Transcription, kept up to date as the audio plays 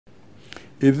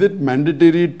Is it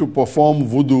mandatory to perform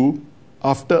wudu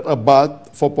after a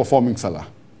bath for performing salah?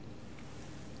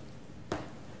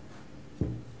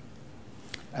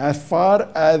 As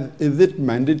far as is it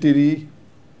mandatory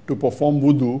to perform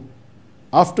wudu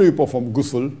after you perform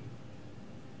ghusl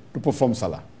to perform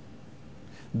salah?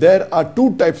 There are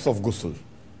two types of ghusl.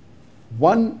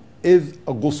 One is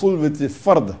a ghusl which is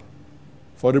fard,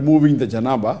 for removing the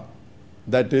janaba,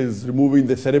 that is removing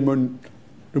the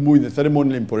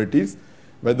ceremonial impurities,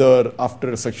 whether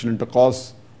after sexual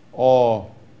intercourse or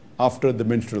after the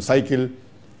menstrual cycle.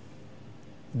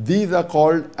 These are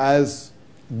called as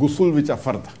ghusl which are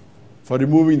fard, for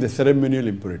removing the ceremonial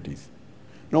impurities.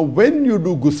 Now when you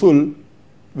do ghusl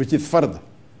which is fard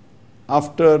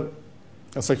after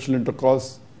a sexual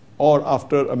intercourse or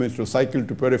after a menstrual cycle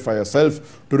to purify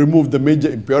yourself, to remove the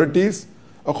major impurities,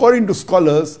 according to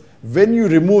scholars, when you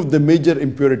remove the major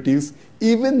impurities,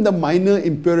 even the minor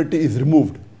impurity is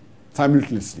removed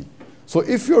simultaneously. So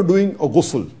if you're doing a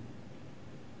ghusl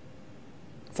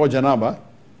for janaba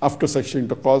after sexual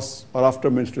intercourse or after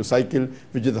menstrual cycle,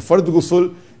 which is the fard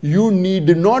ghusl, you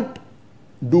need not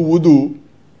do wudu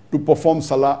to perform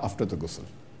salah after the ghusl.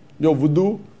 Your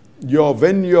wudu,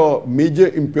 when your major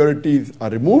impurities are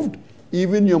removed,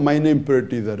 even your minor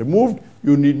impurities are removed,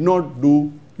 you need not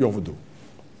do your wudu.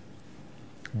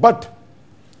 But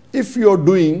if you are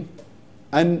doing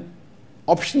an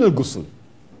optional ghusl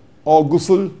or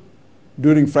ghusl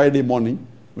during Friday morning,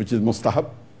 which is mustahab,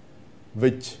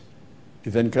 which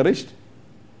is encouraged,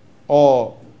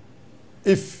 or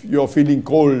if you are feeling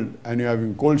cold and you are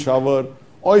having cold shower,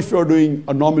 or if you are doing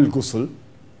a normal ghusl,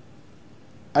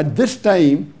 at this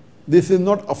time, this is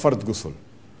not a fard ghusl.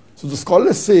 So the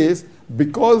scholar says,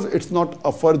 because it's not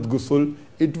a fard ghusl,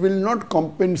 it will not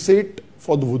compensate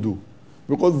for the wudu,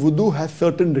 because wudu has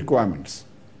certain requirements.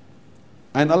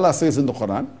 And Allah says in the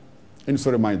Quran, in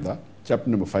Surah Ma'idah, chapter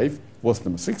number 5, verse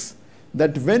number 6,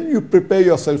 that when you prepare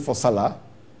yourself for salah,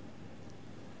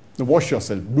 wash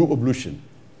yourself, do ablution,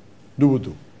 do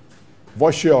wudu.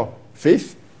 Wash your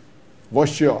face,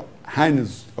 wash your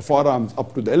hands, forearms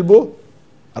up to the elbow,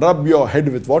 rub your head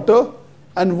with water,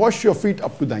 and wash your feet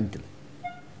up to the ankle.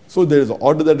 So there is an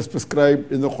order that is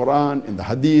prescribed in the Quran, in the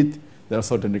Hadith. There are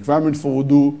certain requirements for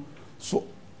wudu. So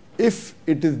if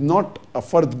it is not a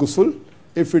fard ghusl,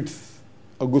 if it's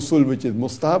a ghusl which is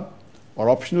mustahab or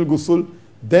optional ghusl,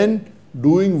 then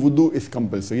doing wudu is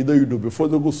compulsory. Either you do before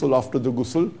the ghusl, after the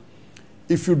ghusl.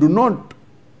 If you do not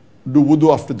do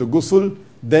wudu after the ghusl,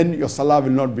 then your salah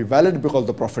will not be valid, because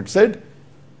the Prophet said,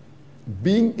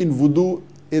 being in wudu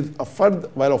is a fard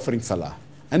while offering salah.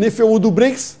 And if your wudu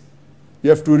breaks, you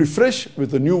have to refresh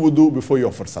with a new wudu before you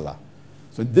offer salah.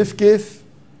 So in this case,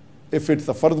 if it's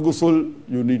a fard ghusl,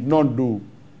 you need not do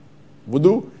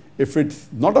wudu. If it's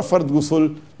not a fard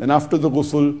ghusl, then after the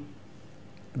ghusl,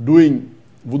 doing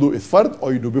wudu is fard,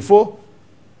 or you do before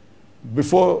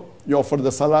you offer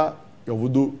the salah, your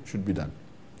wudu should be done.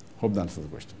 Hope that answers the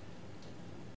question.